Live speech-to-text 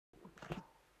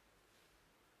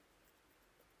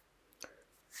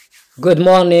Good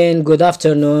morning, good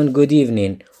afternoon, good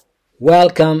evening.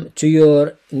 Welcome to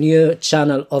your new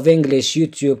channel of English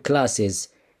YouTube classes,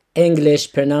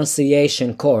 English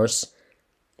Pronunciation Course,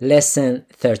 Lesson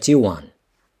 31.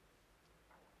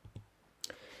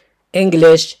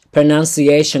 English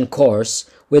Pronunciation Course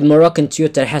with Moroccan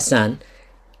tutor Hassane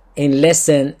in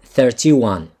Lesson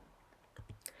 31.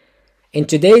 In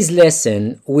today's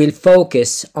lesson, we'll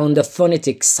focus on the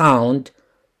phonetic sound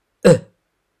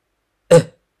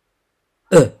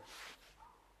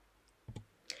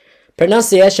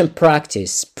Pronunciation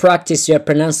practice. Practice your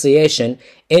pronunciation.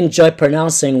 Enjoy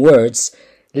pronouncing words.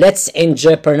 Let's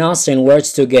enjoy pronouncing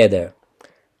words together.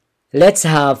 Let's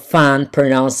have fun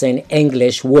pronouncing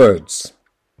English words.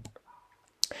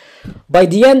 By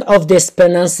the end of this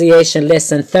pronunciation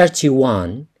lesson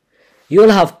 31,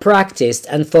 you'll have practiced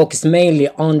and focused mainly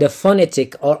on the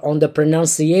phonetic or on the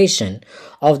pronunciation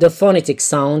of the phonetic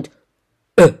sound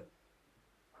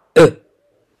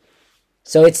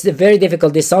So it's very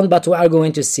difficult, this sound, but we are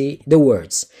going to see the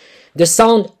words. The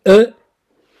sound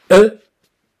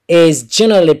is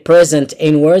generally present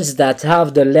in words that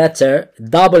have the letter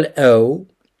double O,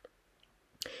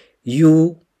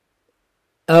 U,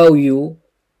 OU,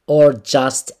 or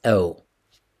just O.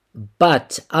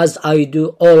 But as I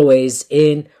do always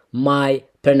in my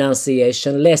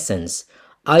pronunciation lessons,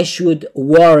 I should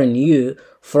warn you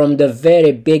from the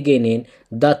very beginning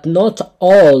that not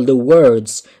all the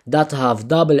words that have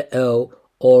double O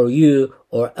or U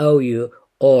or OU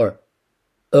or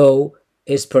O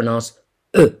is pronounced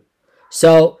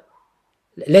So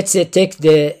let's say take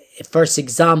the first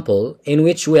example in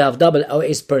which we have double O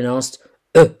is pronounced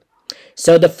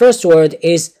So the first word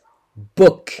is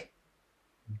book.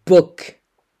 Book.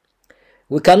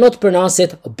 We cannot pronounce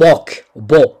it book,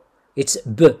 bo. It's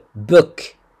book,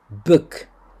 book.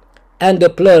 And the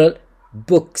plural,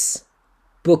 books,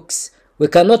 books. We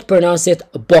cannot pronounce it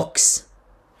box.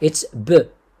 It's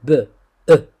book, book.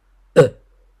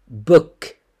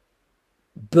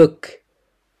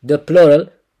 The plural,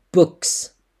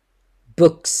 books,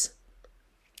 books.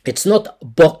 It's not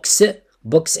box.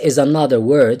 Box is another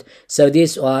word. So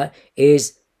this one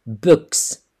is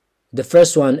books. The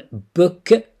first one, book,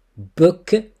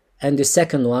 and the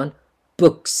second one,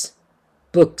 books,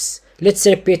 books. Let's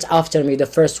repeat after me the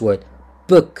first word.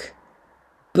 Book,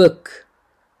 book.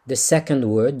 The second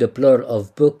word, the plural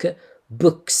of book,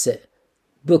 books,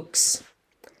 books.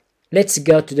 Let's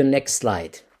go to the next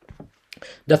slide.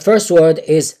 The first word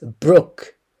is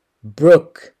brook,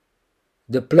 brook.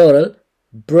 The plural,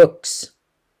 brooks,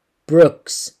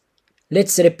 brooks.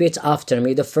 Let's repeat after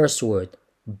me the first word.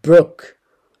 Brook,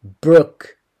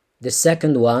 brook. The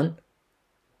second one,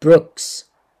 brooks,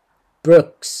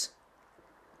 brooks.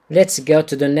 Let's go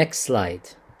to the next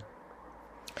slide.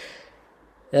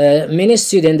 Many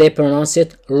students, they pronounce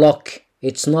it lock.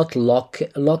 It's not lock.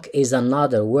 Lock is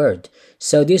another word.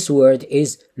 So this word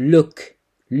is look,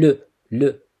 look.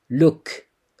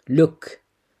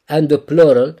 And the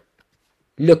plural,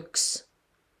 looks,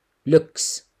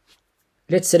 looks.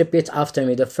 Let's repeat after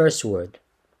me the first word.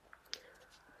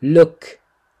 Look,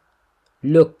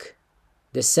 look.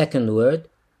 The second word,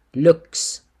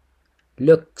 looks,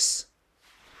 looks.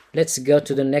 Let's go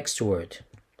to the next word.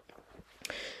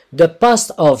 The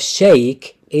past of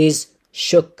shake is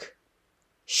shook,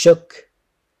 shook.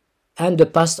 And the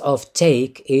past of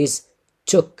take is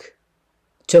took,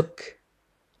 took.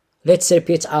 Let's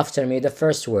repeat after me the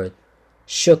first word.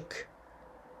 Shook,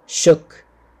 shook.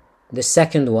 The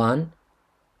second one,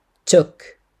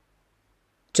 took,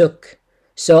 took.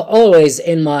 So always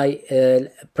in my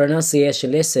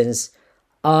pronunciation lessons,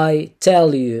 I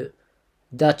tell you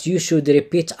that you should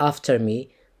repeat after me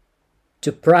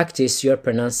to practice your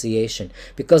pronunciation,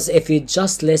 because if you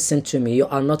just listen to me, you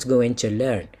are not going to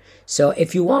learn. So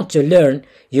if you want to learn,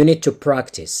 you need to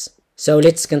practice. So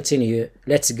let's continue.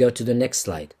 Let's go to the next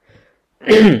slide.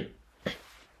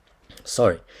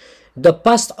 Sorry. The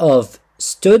past of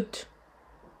stood,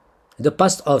 the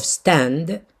past of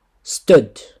stand,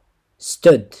 stood,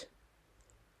 stood.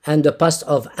 And the past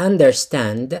of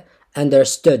understand,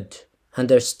 understood,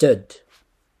 understood.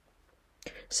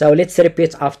 So let's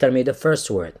repeat after me the first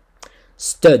word.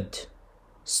 Stood,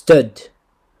 stood.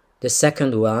 The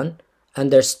second one,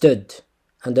 understood,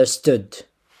 understood.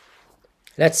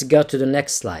 Let's go to the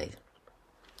next slide.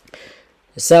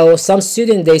 So some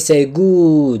students, they say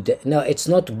good. No, it's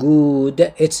not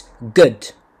good. It's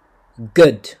good,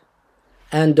 good.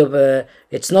 And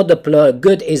it's not the plural.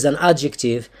 Good is an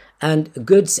adjective and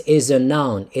goods is a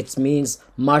noun. It means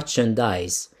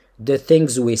merchandise, the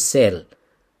things we sell.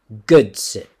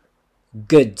 Goods,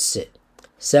 goods.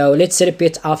 So let's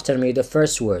repeat after me the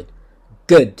first word.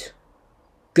 Good,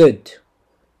 good.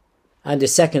 And the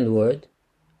second word,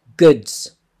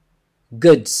 goods,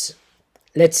 goods.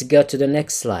 Let's go to the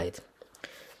next slide.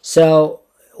 So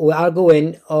we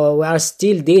are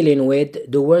still dealing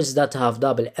with the words that have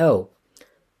double O.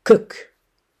 Cook,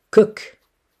 cook.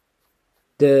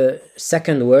 The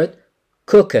second word,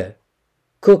 cooker,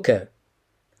 cooker.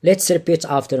 Let's repeat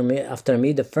after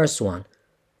me the first one.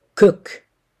 Cook,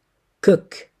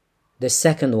 cook. The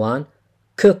second one,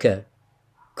 cooker,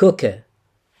 cooker.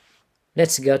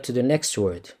 Let's go to the next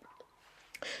word.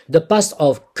 The past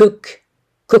of cook,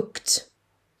 cooked,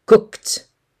 cooked.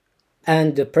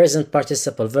 And the present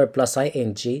participle verb plus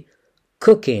ing,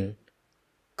 cooking,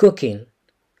 cooking.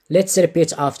 Let's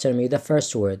repeat after me the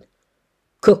first word.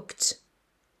 Cooked,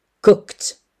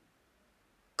 cooked,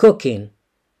 cooking,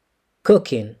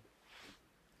 cooking.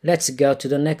 Let's go to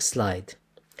the next slide.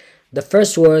 The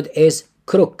first word is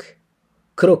crook,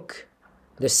 crook.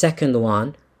 The second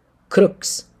one,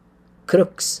 crooks,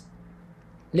 crooks.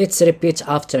 Let's repeat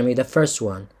after me the first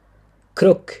one.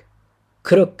 Crook,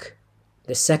 crook.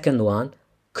 The second one,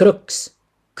 crooks,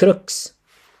 crooks.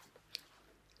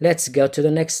 Let's go to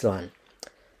the next one.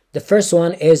 The first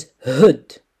one is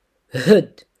hood,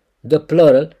 hood. The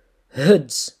plural,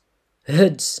 hoods,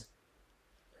 hoods.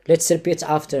 Let's repeat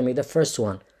after me the first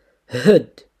one.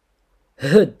 Hood,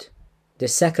 hood. The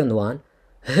second one,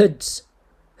 hoods,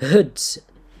 hoods.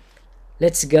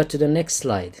 Let's go to the next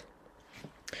slide.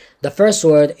 The first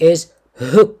word is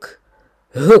hook,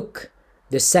 hook.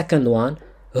 The second one,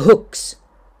 hooks,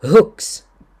 hooks.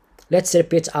 Let's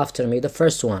repeat after me the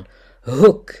first one.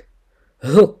 Hook,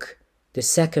 hook. The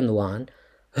second one,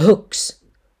 hooks,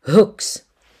 hooks.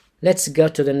 Let's go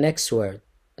to the next word,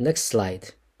 next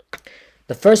slide.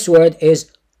 The first word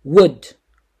is wood,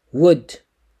 wood.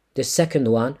 The second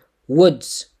one,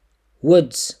 woods,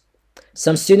 woods.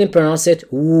 Some students pronounce it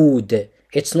wood.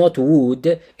 It's not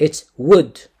wood, it's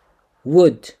wood,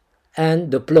 wood.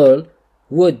 And the plural,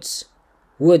 woods,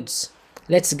 woods.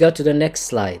 Let's go to the next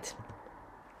slide.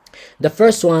 The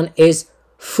first one is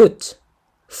foot,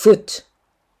 foot.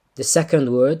 The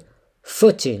second word,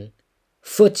 footing,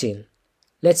 footing.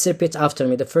 Let's repeat after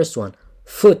me the first one.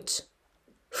 Foot,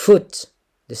 foot.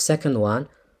 The second one,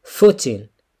 footing,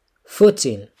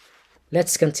 footing.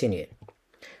 Let's continue.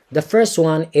 The first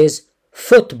one is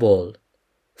football,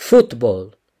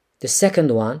 football. The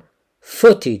second one,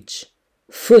 footage,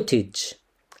 footage.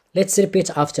 Let's repeat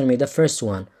after me the first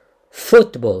one.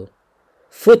 Football,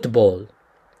 football.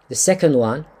 The second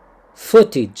one,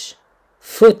 footage,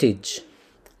 footage.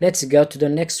 Let's go to the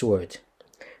next word.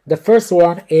 The first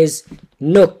one is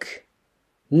nook,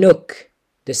 nook.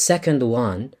 The second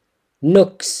one,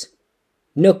 nooks,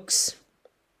 nooks.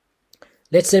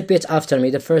 Let's repeat after me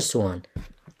the first one.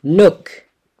 Nook,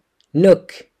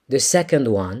 nook. The second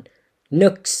one,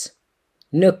 nooks,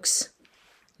 nooks.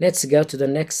 Let's go to the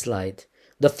next slide.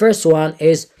 The first one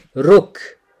is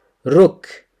rook,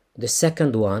 rook. The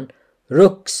second one,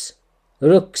 rooks,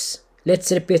 rooks.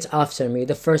 Let's repeat after me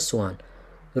the first one.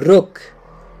 Rook,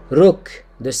 rook.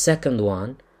 The second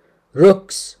one,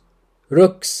 rooks,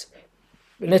 rooks.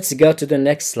 Let's go to the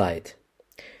next slide.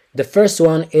 The first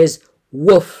one is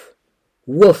woof,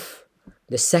 woof.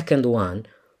 The second one,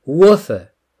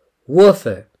 woofer,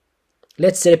 woofer.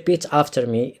 Let's repeat after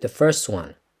me the first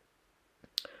one.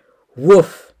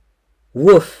 Woof,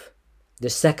 woof. The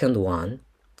second one,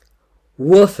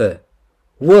 woofer,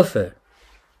 woofer.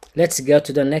 Let's go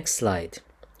to the next slide.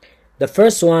 The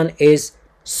first one is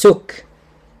sook,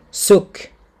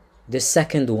 sook. The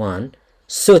second one,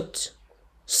 soot,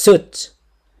 soot.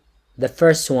 The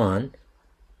first one,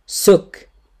 sook,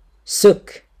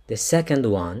 sook. The second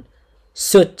one,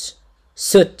 soot,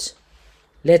 soot.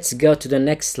 Let's go to the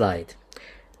next slide.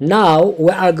 Now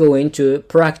we are going to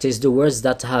practice the words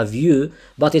that have U,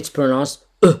 but it's pronounced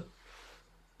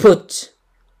put,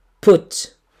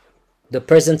 put. The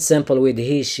present simple with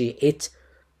he, she, it,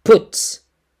 puts,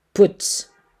 puts.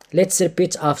 Let's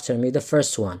repeat after me the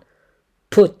first one.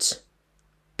 Put,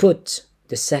 put.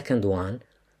 The second one,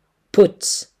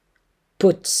 puts,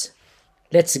 puts.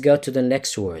 Let's go to the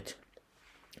next word.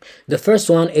 The first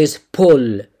one is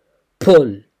pull,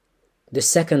 pull. The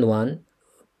second one,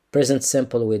 present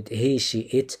simple with he, she,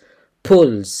 it,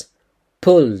 pulls,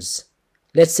 pulls.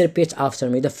 Let's repeat after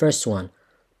me the first one.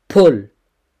 Pull,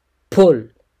 pull.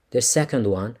 The second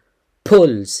one,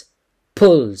 pulls,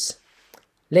 pulls.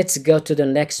 Let's go to the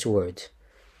next word.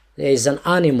 There is an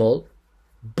animal,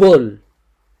 bull,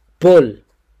 bull.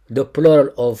 The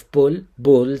plural of bull,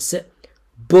 bulls,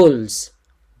 bulls,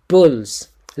 bulls.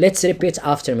 Let's repeat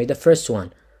after me the first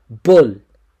one. Bull,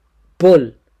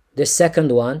 bull. The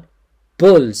second one,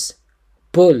 bulls,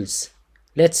 bulls.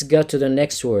 Let's go to the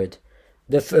next word.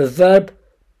 The verb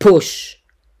push.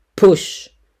 Push.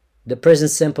 The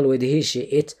present simple with he, she,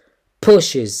 it.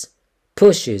 Pushes.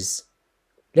 Pushes.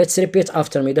 Let's repeat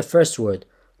after me the first word.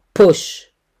 Push.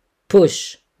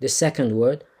 Push. The second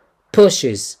word.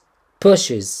 Pushes.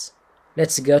 Pushes.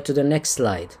 Let's go to the next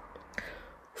slide.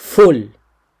 Full.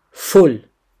 Full.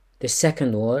 The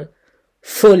second word.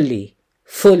 Fully.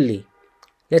 Fully.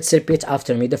 Let's repeat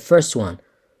after me the first one.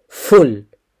 Full.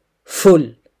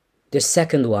 Full. The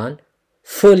second one.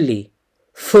 Fully.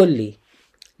 Fully.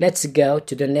 Let's go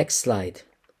to the next slide.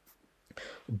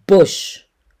 Bush.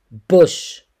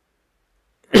 Bush.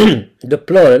 The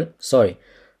plural, sorry.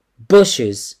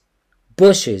 Bushes.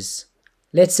 Bushes.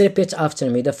 Let's repeat after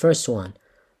me the first one.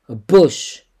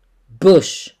 Bush.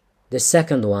 Bush. The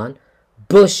second one.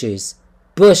 Bushes.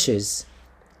 Bushes.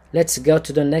 Let's go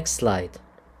to the next slide.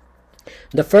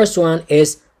 The first one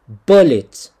is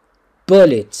bullet.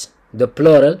 Bullet. The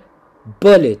plural.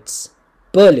 Bullets.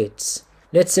 Bullets.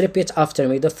 Let's repeat after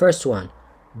me the first one.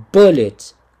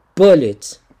 Bullet.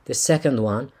 Bullet. The second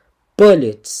one.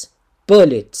 Bullets.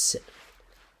 Bullets.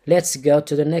 Let's go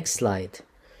to the next slide.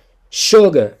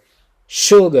 Sugar.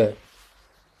 Sugar.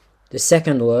 The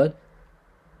second word.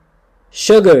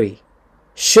 Sugary.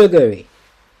 Sugary.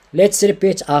 Let's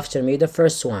repeat after me the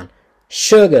first one.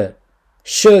 Sugar.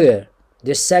 Sugar.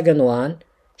 The second one.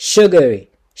 Sugary.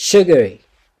 Sugary.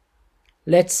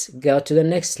 Let's go to the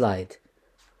next slide.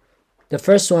 The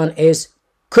first one is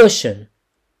cushion.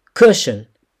 Cushion.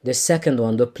 The second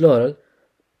one, the plural.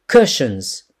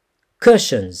 Cushions.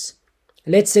 Cushions.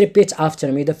 Let's repeat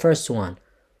after me the first one.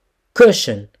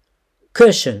 Cushion.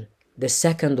 Cushion. The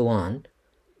second one.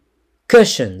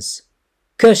 Cushions.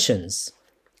 Cushions.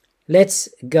 Let's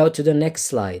go to the next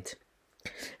slide.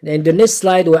 In the next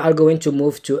slide we are going to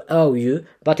move to OU,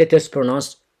 but it is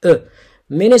pronounced E.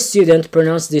 Many students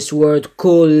pronounce this word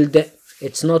cold.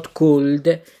 It's not cold.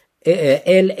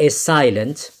 L is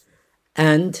silent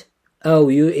and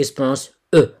OU is pronounced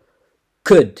E.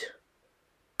 Could.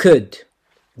 Could.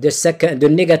 The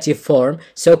negative form.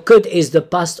 So could is the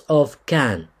past of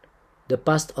can. The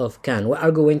past of can. We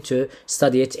are going to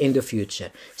study it in the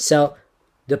future. So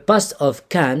the past of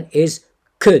can is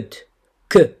could.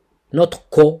 K. Not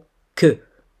ko. K.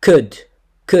 Could.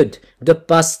 Could. The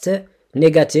past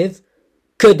negative.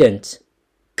 Couldn't.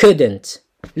 Couldn't.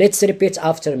 Let's repeat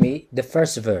after me the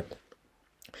first verb.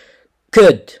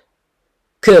 Could.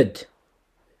 Could.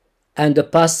 And the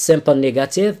past simple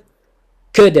negative.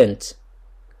 Couldn't.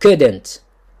 Couldn't.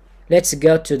 Let's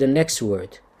go to the next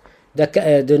word.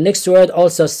 The next word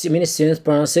also many students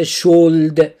pronounce it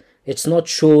should. It's not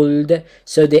should.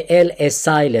 So the L is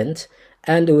silent.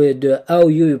 And with the OU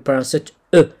you pronounce it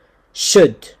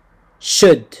should.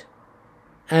 Should.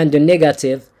 And the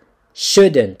negative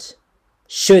shouldn't.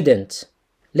 Shouldn't.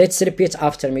 Let's repeat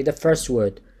after me the first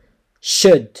word.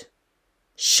 Should.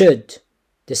 Should.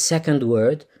 The second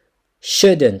word.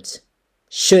 Shouldn't.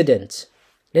 Shouldn't.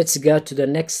 Let's go to the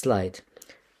next slide.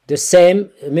 The same,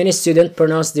 many students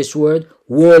pronounce this word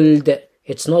would.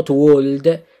 It's not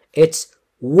would. It's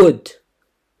would.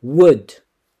 Would.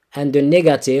 And the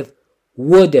negative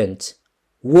wouldn't.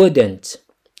 Wouldn't.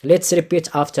 Let's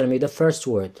repeat after me the first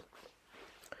word.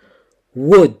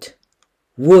 Would.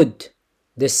 Would.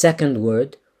 The second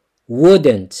word.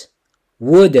 Wouldn't.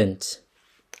 Wouldn't.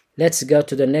 Let's go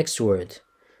to the next word.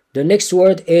 The next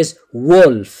word is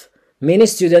wolf. Many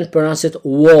students pronounce it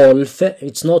wolf.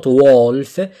 It's not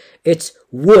wolf. It's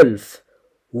wolf.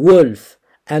 Wolf.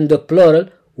 And the plural,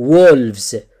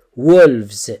 wolves.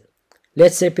 Wolves.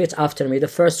 Let's repeat after me the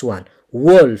first one.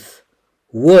 Wolf.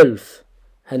 Wolf.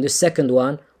 And the second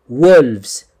one,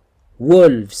 wolves.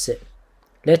 Wolves.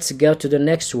 Let's go to the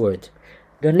next word.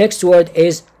 The next word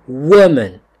is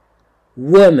woman.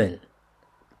 Woman.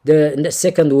 The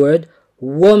second word,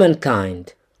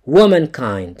 womankind.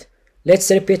 Womankind.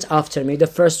 Let's repeat after me the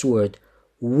first word.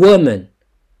 Woman.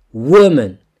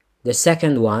 Woman. The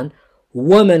second one,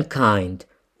 womankind.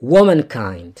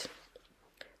 Womankind.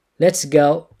 Let's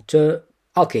go to,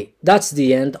 okay, that's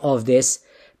the end of this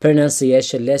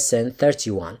pronunciation lesson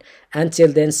 31.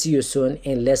 Until then, see you soon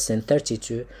in lesson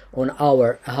 32 on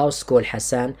our House School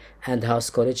Hassane and House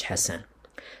College Hassane.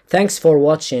 Thanks for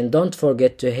watching. Don't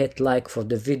forget to hit like for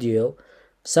the video,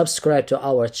 subscribe to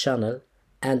our channel,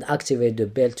 and activate the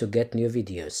bell to get new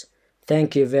videos.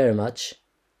 Thank you very much.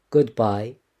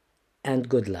 Goodbye and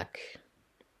good luck.